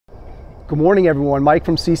Good morning everyone, Mike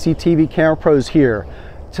from CCTV Camera Pros here.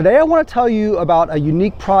 Today I want to tell you about a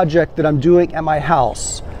unique project that I'm doing at my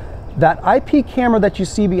house. That IP camera that you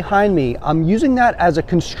see behind me, I'm using that as a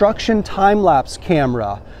construction time-lapse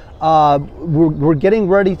camera. We're getting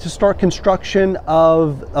ready to start construction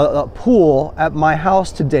of a pool at my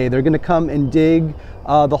house today. They're going to come and dig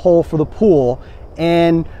the hole for the pool.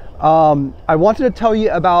 And I wanted to tell you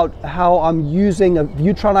about how I'm using a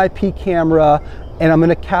Viewtron IP camera, and I'm going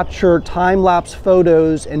to capture time-lapse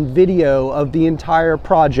photos and video of the entire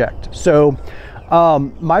project. So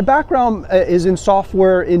my background is in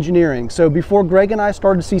software engineering. So before Greg and I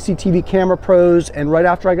started CCTV Camera Pros, and right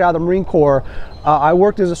after I got out of the Marine Corps, I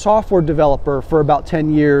worked as a software developer for about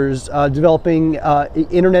 10 years, developing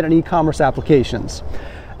internet and e-commerce applications.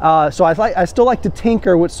 So I still like to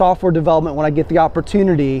tinker with software development when I get the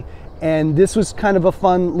opportunity, and this was kind of a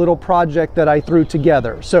fun little project that I threw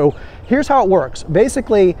together. So here's how it works.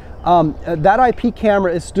 Basically, that IP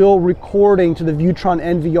camera is still recording to the Viewtron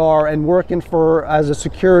NVR and working as a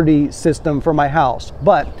security system for my house.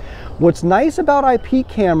 But what's nice about IP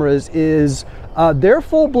cameras is they're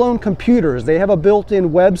full-blown computers. They have a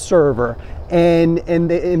built-in web server, and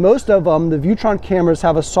most of them, the Viewtron cameras,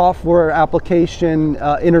 have a software application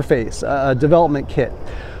interface, a development kit.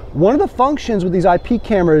 One of the functions with these IP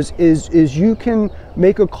cameras is you can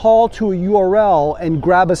make a call to a URL and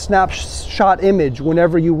grab a snapshot image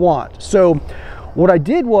whenever you want. So what I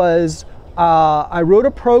did was I wrote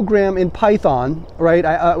a program in Python, right?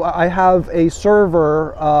 I have a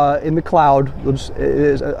server in the cloud,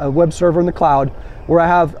 a web server in the cloud, where I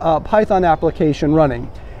have a Python application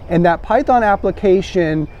running. And that Python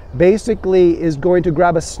application basically is going to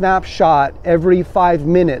grab a snapshot every 5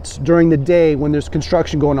 minutes during the day when there's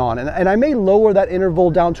construction going on. And I may lower that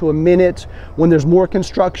interval down to a minute when there's more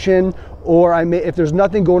construction, or if there's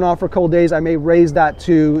nothing going on for a couple days, I may raise that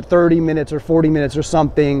to 30 minutes or 40 minutes or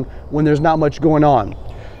something when there's not much going on.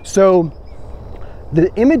 So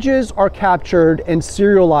the images are captured and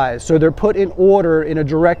serialized, so they're put in order in a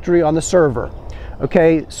directory on the server.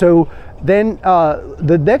 Okay, so then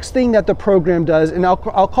the next thing that the program does, and I'll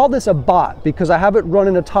call this a bot because I have it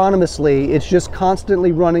running autonomously. It's just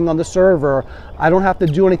constantly running on the server. I don't have to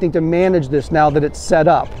do anything to manage this now that it's set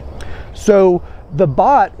up. So the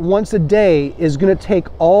bot, once a day, is going to take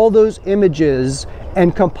all those images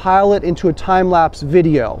and compile it into a time-lapse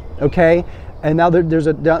video. Okay, and now there's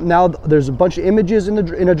a bunch of images in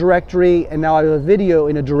a directory, and now I have a video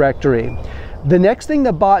in a directory. The next thing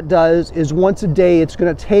the bot does is once a day, it's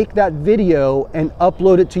going to take that video and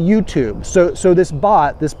upload it to YouTube. So this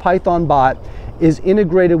bot, this Python bot, is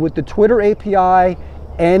integrated with the Twitter API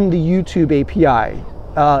and the YouTube API.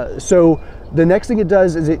 So the next thing it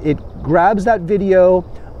does is it grabs that video,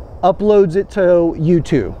 uploads it to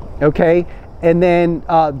YouTube, okay? And then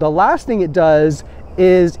the last thing it does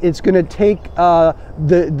is it's going to take the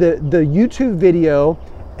YouTube video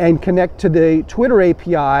and connect to the Twitter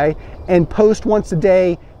API and post once a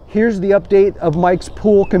day, here's the update of Mike's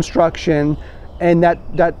pool construction, and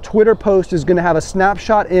that Twitter post is going to have a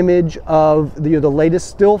snapshot image of the latest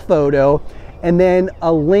still photo, and then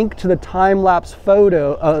a link to the time-lapse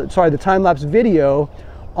the time-lapse video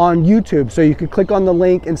on YouTube. So you could click on the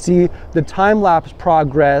link and see the time-lapse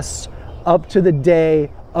progress up to the day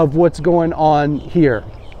of what's going on here.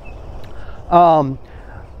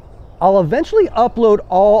 I'll eventually upload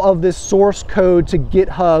all of this source code to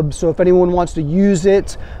GitHub, so if anyone wants to use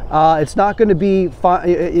it, it's not going to be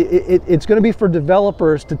it's going to be for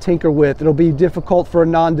developers to tinker with. It'll be difficult for a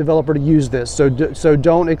non-developer to use this, so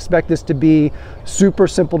don't expect this to be super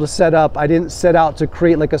simple to set up. I didn't set out to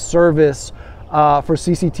create like a service for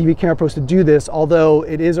CCTV Camera Pros to do this, although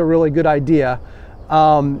it is a really good idea.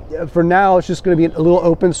 For now, it's just going to be a little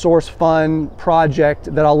open source fun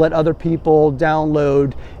project that I'll let other people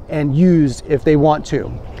download and use if they want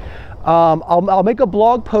to. I'll make a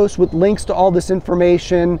blog post with links to all this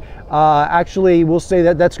information. Actually, we'll say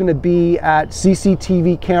that that's going to be at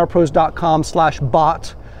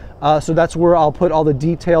cctvcamerapros.com/bot. So that's where I'll put all the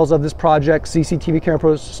details of this project,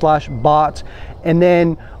 cctvcamerapros/bot. And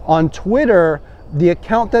then on Twitter, the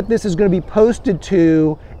account that this is going to be posted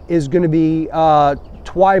to is going to be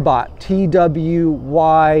Twybot,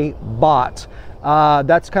 T-W-Y bot.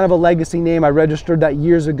 That's kind of a legacy name. I registered that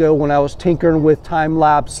years ago when I was tinkering with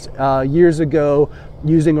time-lapse years ago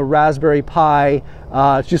using a Raspberry Pi.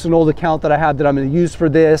 It's just an old account that I have that I'm going to use for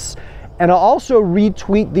this. And I'll also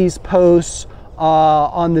retweet these posts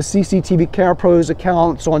on the CCTV Camera Pros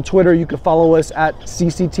account. So on Twitter, you can follow us at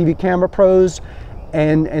CCTV Camera Pros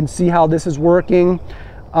and see how this is working.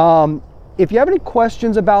 If you have any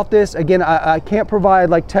questions about this, again, I can't provide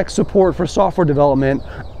like tech support for software development.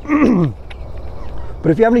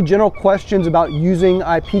 But if you have any general questions about using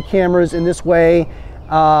IP cameras in this way,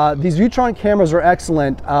 these Viewtron cameras are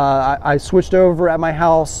excellent. I switched over at my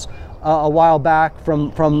house a while back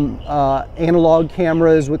from analog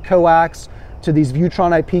cameras with coax to these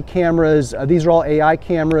Viewtron IP cameras. These are all AI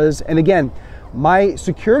cameras. And again, my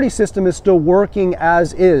security system is still working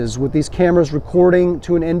as is with these cameras recording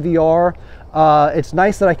to an NVR. It's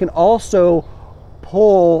nice that I can also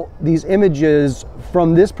pull these images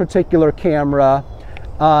from this particular camera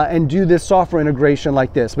and do this software integration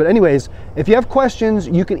like this. But anyways, if you have questions,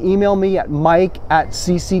 you can email me at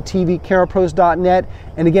mike@cctvcamerapros.net.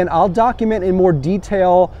 And again, I'll document in more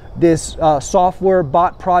detail this software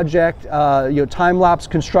bot project, time-lapse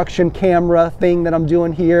construction camera thing that I'm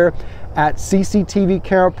doing here at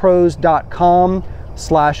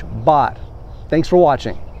cctvcamerapros.com/bot. Thanks for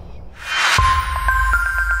watching.